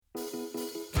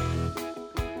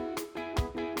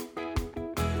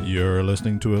You're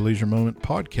listening to a Leisure Moment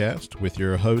podcast with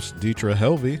your host, Deetra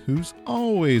Helvey, who's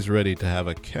always ready to have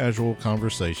a casual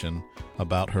conversation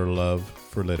about her love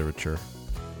for literature.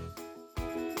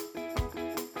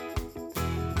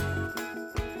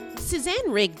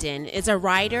 Suzanne Rigdon is a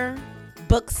writer,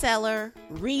 bookseller,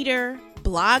 reader,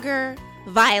 blogger,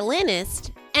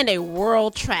 violinist, and a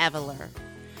world traveler.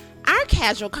 Our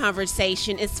casual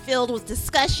conversation is filled with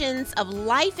discussions of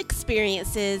life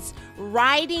experiences,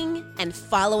 writing, and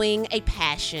following a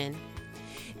passion.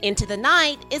 Into the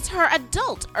Night is her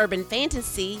adult urban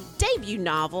fantasy debut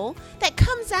novel that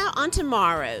comes out on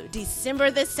tomorrow,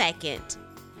 December the 2nd.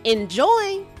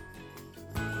 Enjoy!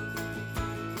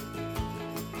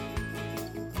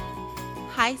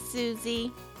 Hi,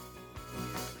 Susie.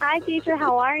 Hi, teacher.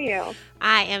 How are you?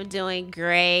 I am doing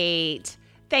great.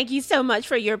 Thank you so much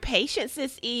for your patience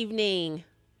this evening.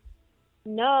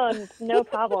 No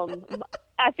problem.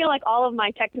 I feel like all of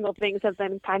my technical things have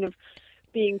been kind of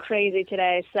being crazy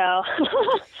today, so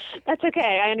that's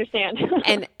okay. I understand.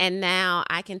 and now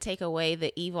I can take away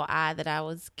the evil eye that I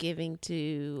was giving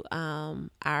to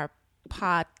our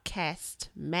podcast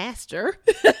master,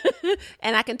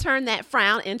 and I can turn that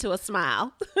frown into a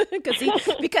smile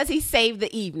because he saved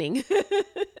the evening.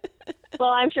 Well,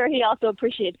 I'm sure he also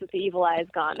appreciates that the evil eye is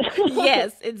gone.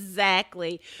 Yes,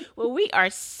 exactly. Well, we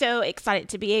are so excited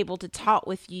to be able to talk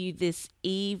with you this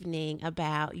evening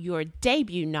about your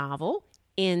debut novel,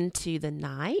 Into the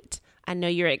Night. I know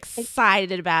you're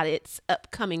excited about its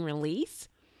upcoming release.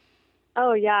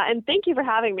 Oh, yeah, and thank you for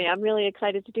having me. I'm really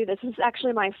excited to do this. This is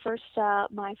actually my first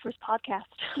podcast.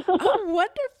 Oh,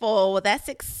 wonderful. Well, that's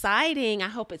exciting. I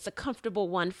hope it's a comfortable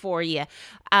one for you.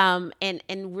 And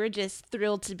we're just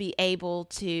thrilled to be able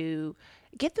to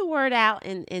get the word out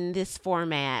in this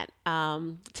format.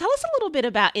 Tell us a little bit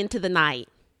about Into the Night.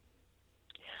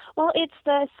 Well, it's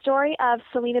the story of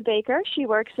Selina Baker. She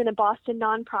works in a Boston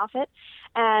nonprofit,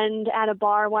 and at a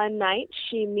bar one night,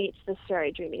 she meets this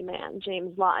very dreamy man,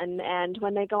 James Lawton, and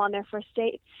when they go on their first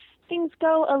date, things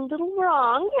go a little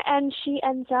wrong, and she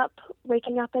ends up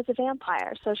waking up as a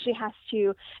vampire. So she has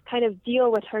to kind of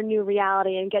deal with her new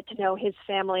reality and get to know his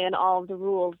family and all of the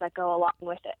rules that go along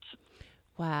with it.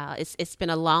 Wow, it's been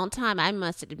a long time, I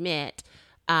must admit,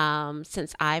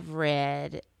 since I've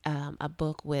read a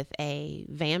book with a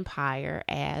vampire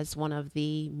as one of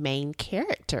the main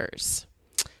characters.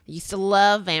 I used to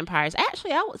love vampires.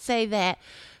 Actually, I would say that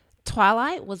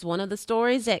Twilight was one of the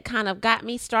stories that kind of got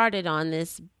me started on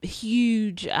this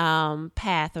huge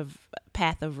path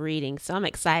of reading. So I'm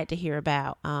excited to hear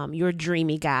about your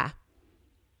dreamy guy.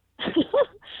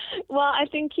 Well, I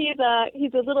think he's a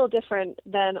little different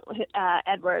than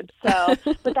Edward, so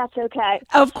but that's okay.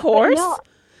 Of course. No,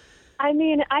 I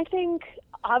mean, I think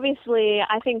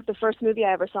the first movie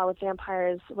I ever saw with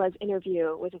vampires was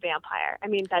Interview with a Vampire. I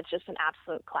mean, that's just an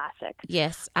absolute classic.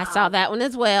 Yes, I saw that one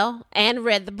as well and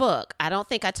read the book. I don't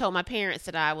think I told my parents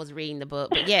that I was reading the book,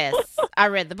 but yes, I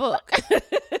read the book.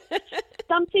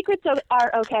 Some secrets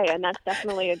are okay, and that's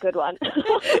definitely a good one.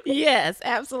 Yes,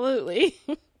 absolutely.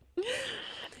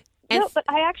 No, but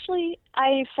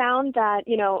I found that,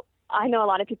 I know a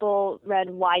lot of people read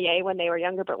YA when they were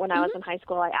younger, but when I was in high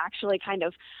school, I actually kind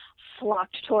of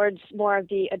flocked towards more of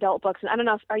the adult books. And I don't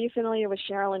know, are you familiar with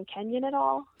Sherilyn Kenyon at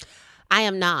all? I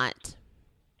am not.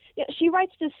 Yeah, she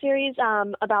writes this series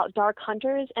about dark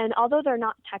hunters, and although they're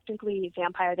not technically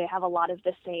vampire, they have a lot of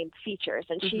the same features,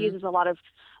 and she uses a lot of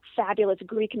fabulous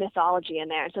Greek mythology in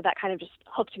there, so that kind of just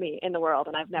hooked me in the world,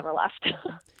 and I've never left.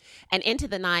 And Into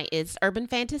the Night is urban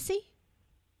fantasy?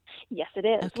 Yes, it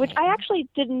is, okay. Which I actually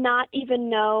did not even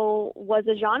know was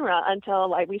a genre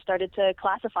until we started to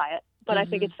classify it, but I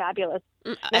think it's fabulous.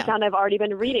 I found I've already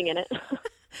been reading in it.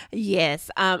 Yes,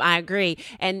 I agree.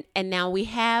 And now we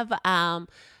have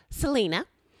Selina.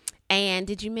 And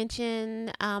did you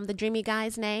mention the dreamy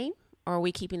guy's name, or are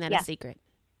we keeping that a secret?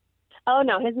 Oh,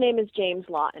 no, his name is James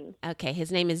Lawton. Okay,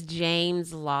 his name is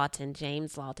James Lawton.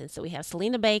 So we have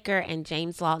Selina Baker and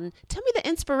James Lawton. Tell me the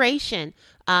inspiration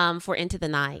for Into the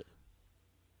Night.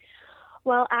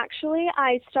 Well, actually,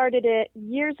 I started it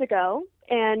years ago,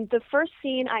 and the first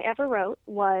scene I ever wrote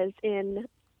was in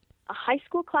a high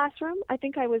school classroom. I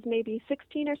think I was maybe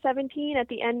 16 or 17 at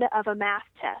the end of a math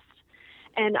test.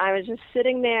 And I was just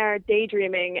sitting there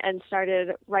daydreaming and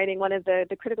started writing one of the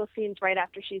critical scenes right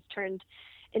after she's turned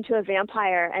into a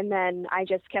vampire. And then I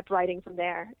just kept writing from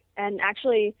there and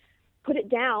actually put it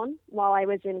down while I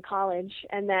was in college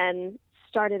and then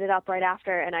started it up right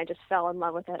after. And I just fell in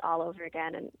love with it all over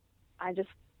again. And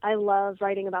I love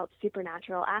writing about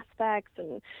supernatural aspects,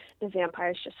 and the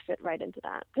vampires just fit right into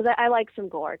that. Because I like some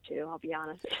gore, too, I'll be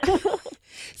honest.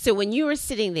 So when you were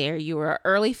sitting there, you were an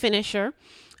early finisher.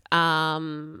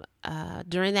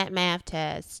 during that math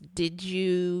test, did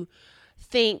you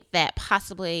think that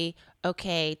possibly,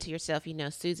 okay, to yourself,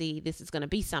 Susie, this is going to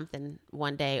be something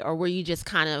one day? Or were you just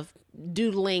kind of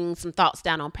doodling some thoughts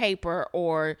down on paper?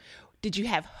 Or did you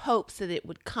have hopes that it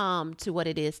would come to what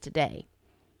it is today?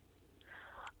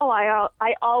 Oh,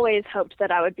 I always hoped that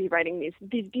I would be writing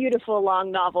these beautiful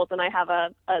long novels, and I have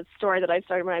a story that I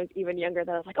started when I was even younger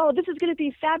that I was like, oh, this is going to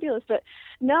be fabulous. But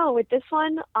no, with this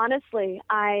one, honestly,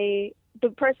 the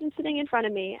person sitting in front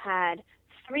of me had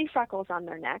 3 freckles on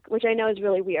their neck, which I know is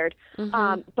really weird,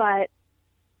 but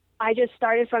I just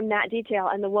started from that detail,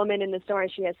 and the woman in the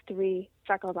story, she has 3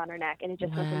 freckles on her neck, and it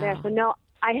just went from there. So no,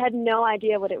 I had no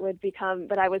idea what it would become,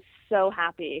 but I was so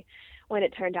happy when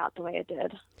it turned out the way it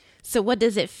did. So what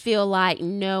does it feel like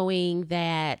knowing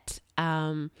that,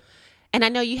 and I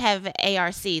know you have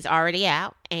ARCs already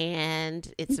out,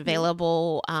 and it's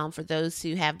available for those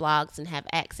who have blogs and have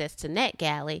access to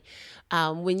NetGalley.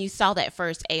 When you saw that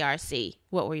first ARC,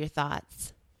 what were your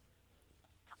thoughts?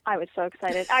 I was so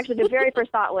excited. Actually, the very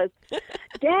first thought was,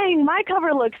 dang, my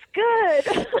cover looks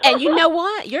good. And you know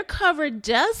what? Your cover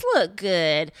does look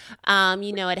good.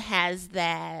 It has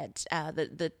that,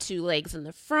 the 2 legs in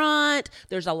the front.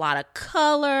 There's a lot of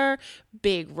color,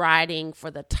 big writing for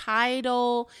the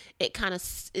title. It kind of,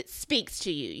 it speaks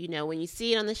to you. When you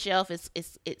see it on the shelf,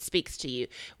 it speaks to you.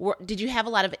 Did you have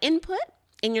a lot of input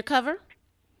in your cover?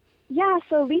 Yeah,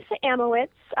 so Lisa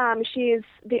Amowitz, she's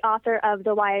the author of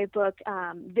the YA book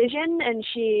Vision, and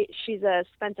she's a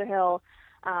Spencer Hill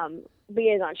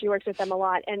liaison. She works with them a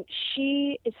lot, and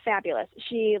she is fabulous.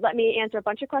 She let me answer a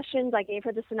bunch of questions. I gave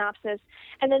her the synopsis,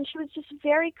 and then she was just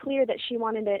very clear that she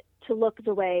wanted it to look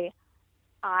the way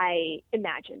I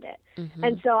imagined it.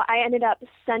 And so I ended up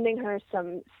sending her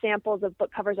some samples of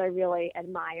book covers I really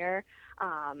admire.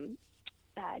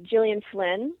 Gillian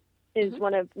Flynn is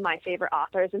one of my favorite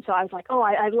authors. And so I was like, oh,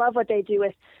 I love what they do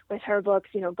with her books,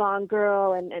 Gone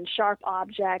Girl and Sharp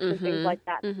Objects and things like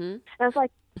that. And I was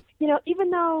like,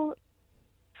 even though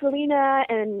Selina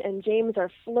and James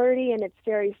are flirty and it's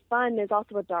very fun, there's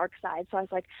also a dark side. So I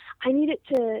was like, I need it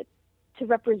to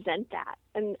represent that.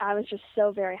 And I was just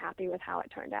so very happy with how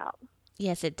it turned out.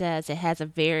 Yes, it does. It has a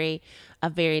very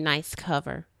nice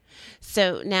cover.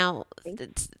 So now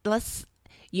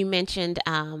you mentioned,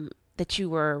 that you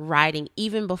were writing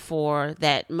even before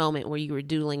that moment where you were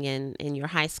doodling in your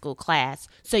high school class.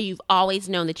 So you've always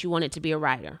known that you wanted to be a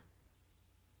writer.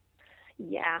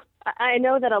 Yeah, I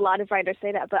know that a lot of writers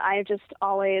say that, but I've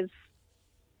always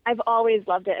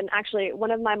loved it. And actually, one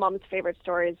of my mom's favorite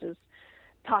stories is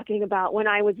talking about when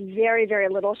I was very, very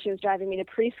little. She was driving me to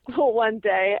preschool one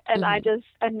day, and I just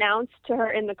announced to her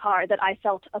in the car that I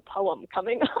felt a poem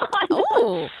coming on.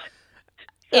 Oh.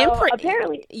 So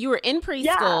apparently, you were in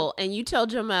preschool and you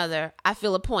told your mother, I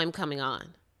feel a poem coming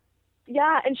on.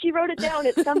 Yeah, and she wrote it down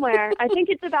somewhere. I think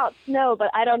it's about snow,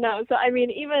 but I don't know. So,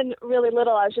 even really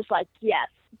little, I was just like, yes,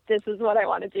 this is what I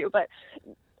want to do. But,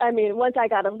 once I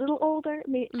got a little older,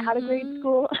 out of grade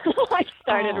school, I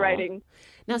started writing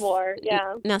more.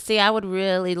 Yeah. Now, see, I would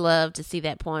really love to see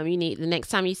that poem. The next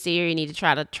time you see her, you need to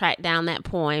try to track down that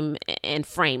poem and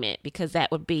frame it, because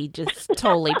that would be just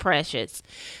totally precious.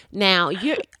 Now, I'm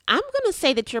going to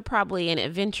say that you're probably an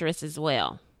adventurous as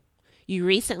well. You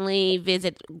recently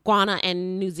visited Ghana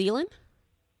and New Zealand?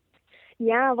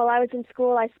 Yeah, while I was in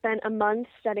school, I spent a month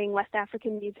studying West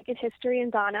African music and history in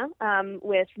Ghana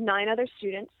with 9 other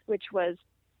students, which was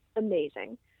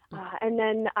amazing. And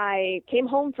then I came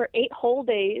home for 8 whole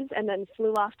days and then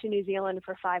flew off to New Zealand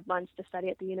for 5 months to study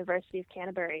at the University of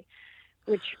Canterbury,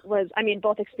 which was,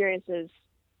 both experiences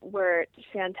were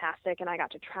fantastic, and I got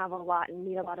to travel a lot and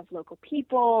meet a lot of local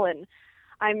people. And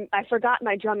I forgot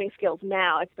my drumming skills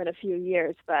now. It's been a few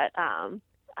years, but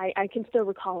I can still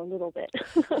recall a little bit.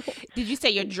 Did you say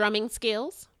your drumming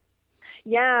skills?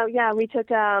 Yeah. We took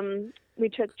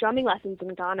drumming lessons in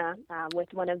Ghana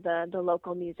with one of the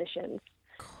local musicians.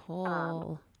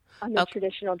 Cool. On the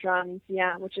traditional drums,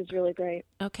 which is really great.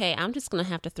 Okay, I'm just going to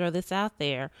have to throw this out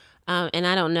there. And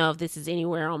I don't know if this is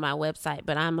anywhere on my website,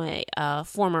 but I'm a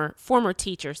former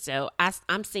teacher, so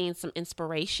I'm seeing some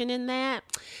inspiration in that.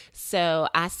 So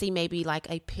I see maybe like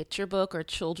a picture book or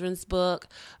children's book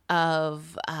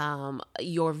of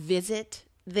your visit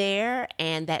there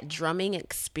and that drumming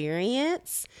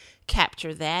experience.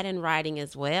 Capture that in writing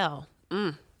as well.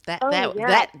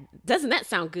 That doesn't that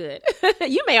sound good?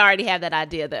 You may already have that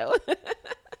idea though.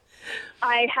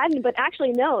 I hadn't, but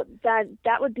actually no,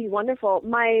 that would be wonderful.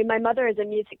 My mother is a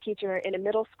music teacher in a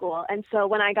middle school, and so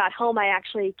when I got home, I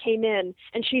actually came in,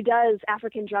 and she does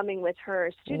African drumming with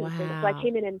her students. Wow. So I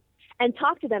came in and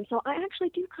talk to them. So I actually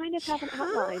do kind of have an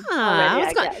outline already,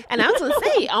 I guess. And I was going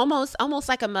to say, almost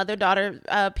like a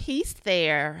mother-daughter piece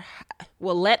there.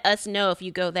 Well, let us know if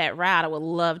you go that route. I would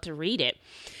love to read it.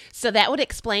 So that would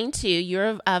explain, too,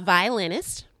 you're a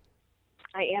violinist.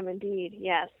 I am indeed,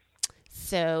 yes.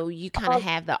 So you kind of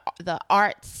have the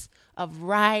arts of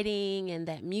writing and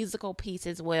that musical piece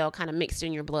as well kind of mixed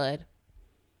in your blood.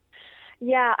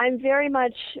 Yeah, I'm very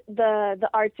much the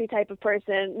artsy type of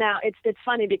person. Now, it's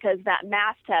funny because that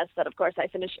math test that, of course, I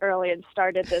finished early and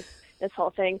started this whole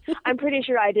thing, I'm pretty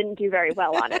sure I didn't do very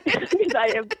well on it because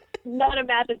I am not a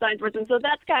math and science person. So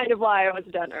that's kind of why I was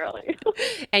done early.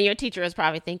 And your teacher was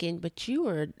probably thinking, but you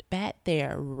were back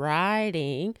there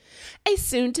writing a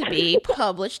soon-to-be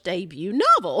published debut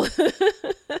novel.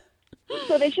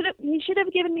 So he should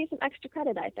have given me some extra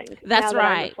credit, I think. That's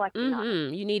right.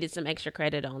 You needed some extra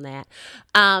credit on that.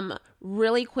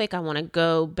 Really quick, I want to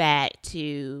go back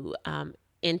to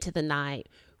Into the Night.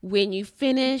 When you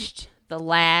finished the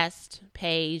last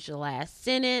page, the last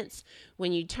sentence,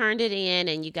 when you turned it in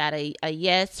and you got a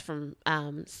yes from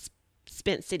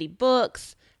Spence City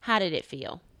Books, how did it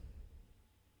feel?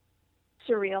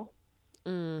 Surreal.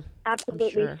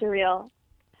 Absolutely sure. Surreal.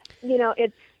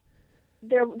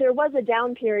 There was a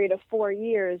down period of 4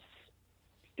 years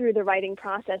through the writing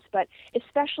process, but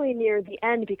especially near the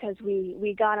end, because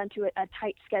we got onto a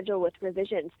tight schedule with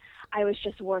revisions, I was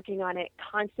just working on it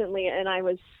constantly, and I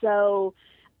was so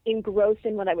engrossed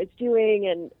in what I was doing,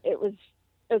 and it was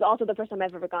also the first time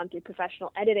I've ever gone through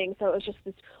professional editing, so it was just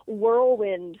this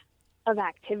whirlwind of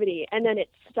activity, and then it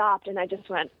stopped, and I just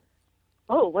went,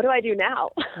 oh, what do I do now?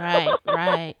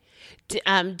 Right.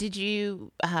 Did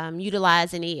you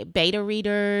utilize any beta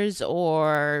readers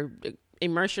or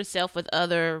immerse yourself with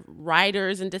other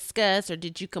writers and discuss, or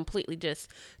did you completely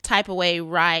just type away,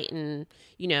 write, and,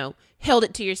 held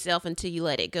it to yourself until you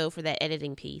let it go for that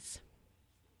editing piece?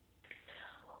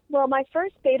 Well, my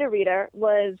first beta reader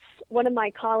was one of my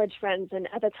college friends, and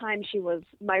at the time she was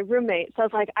my roommate. So I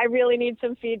was like, I really need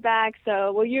some feedback,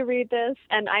 so will you read this?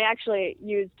 And I actually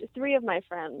used 3 of my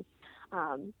friends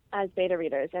as beta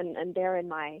readers, and they're in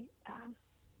my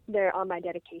they're on my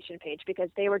dedication page because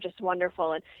they were just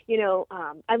wonderful. And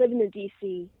I live in the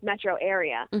DC metro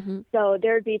area, so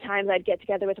there'd be times I'd get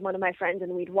together with one of my friends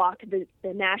and we'd walk the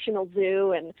National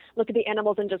Zoo and look at the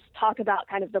animals and just talk about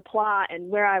kind of the plot and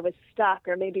where I was stuck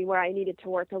or maybe where I needed to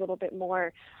work a little bit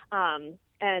more.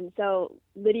 And so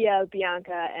Lydia,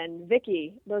 Bianca, and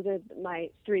Vicky, those are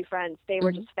my 3 friends. They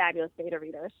were just fabulous beta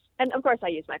readers. And of course I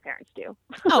use my parents too.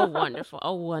 Oh,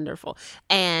 wonderful.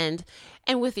 And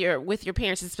with your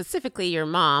parents, and specifically your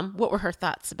mom, what were her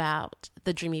thoughts about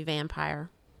the Dreamy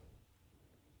Vampire?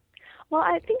 Well,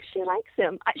 I think she likes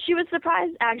him. She was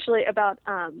surprised actually about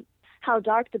how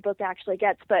dark the book actually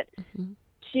gets, but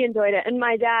she enjoyed it. And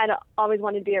my dad always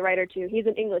wanted to be a writer too. He's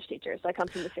an English teacher, so I come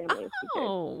from the family of teachers.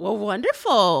 Oh, well,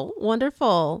 wonderful.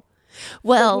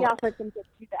 Well, he offered some good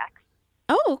feedback.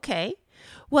 Oh, okay.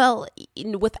 Well,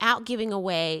 without giving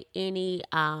away any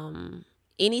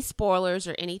spoilers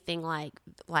or anything like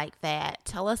that,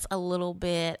 tell us a little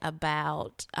bit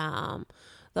about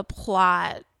the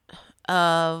plot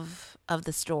of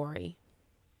the story.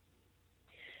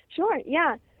 Sure.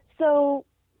 Yeah. So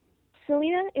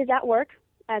Selina is at work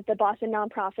at the Boston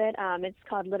nonprofit. It's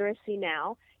called Literacy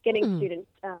Now, getting students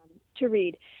to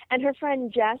read. And her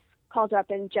friend Jess calls her up,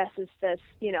 and Jess is this,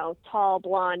 tall,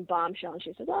 blonde bombshell. And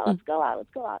she says, oh, let's go out.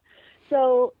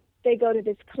 So they go to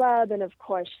this club, and of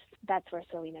course, that's where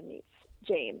Selina meets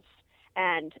James.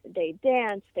 And they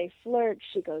dance, they flirt,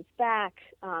 she goes back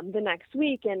the next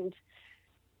week, and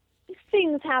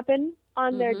things happen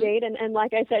on their date. And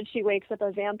like I said, she wakes up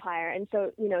a vampire. And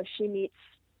so, she meets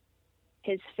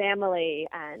his family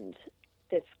and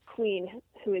this queen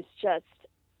who is just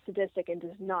sadistic and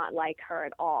does not like her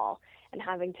at all, and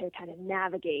having to kind of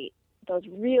navigate those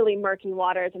really murky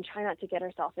waters and try not to get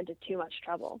herself into too much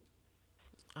trouble.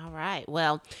 All right.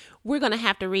 Well, we're going to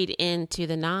have to read Into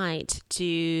the Night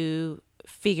to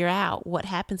figure out what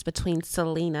happens between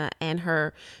Selina and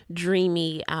her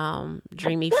dreamy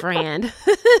friend.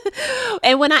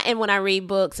 And when I read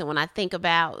books and when I think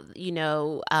about,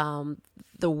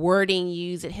 the wording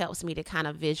used, it helps me to kind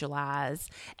of visualize.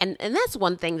 And that's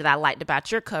one thing that I liked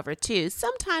about your cover too.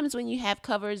 Sometimes when you have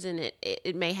covers and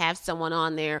it may have someone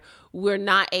on there, we're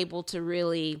not able to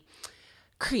really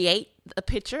create a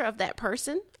picture of that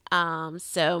person.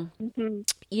 So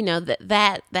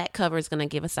that cover is going to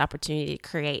give us opportunity to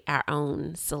create our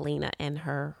own Selina and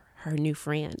her new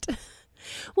friend.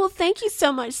 Well, thank you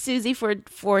so much, Susie,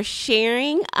 for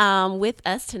sharing with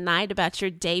us tonight about your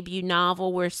debut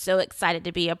novel. We're so excited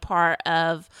to be a part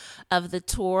of the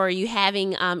tour. Are you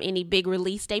having any big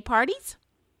release day parties?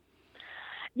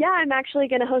 Yeah, I'm actually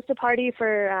going to host a party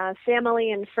for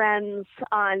family and friends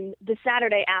on the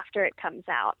Saturday after it comes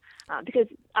out because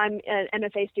I'm an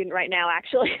MFA student right now,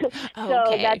 actually. So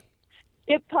that's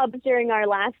it pubs during our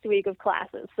last week of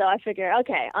classes. So I figure,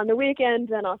 okay, on the weekends,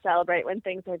 then I'll celebrate when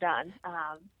things are done.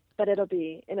 But it'll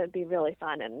be really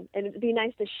fun, and it'd be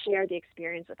nice to share the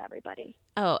experience with everybody.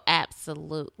 Oh,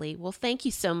 absolutely. Well, thank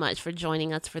you so much for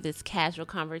joining us for this casual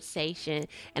conversation,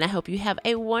 and I hope you have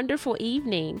a wonderful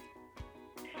evening.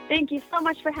 Thank you so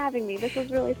much for having me. This was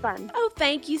really fun. Oh,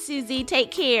 thank you, Susie.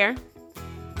 Take care.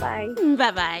 Bye.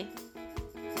 Bye-bye.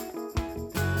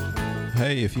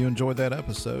 Hey, if you enjoyed that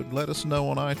episode, let us know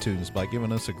on iTunes by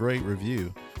giving us a great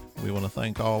review. We want to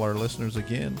thank all our listeners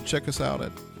again. Check us out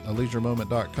at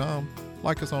aleisuremoment.com.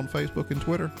 Like us on Facebook and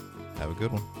Twitter. Have a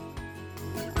good one.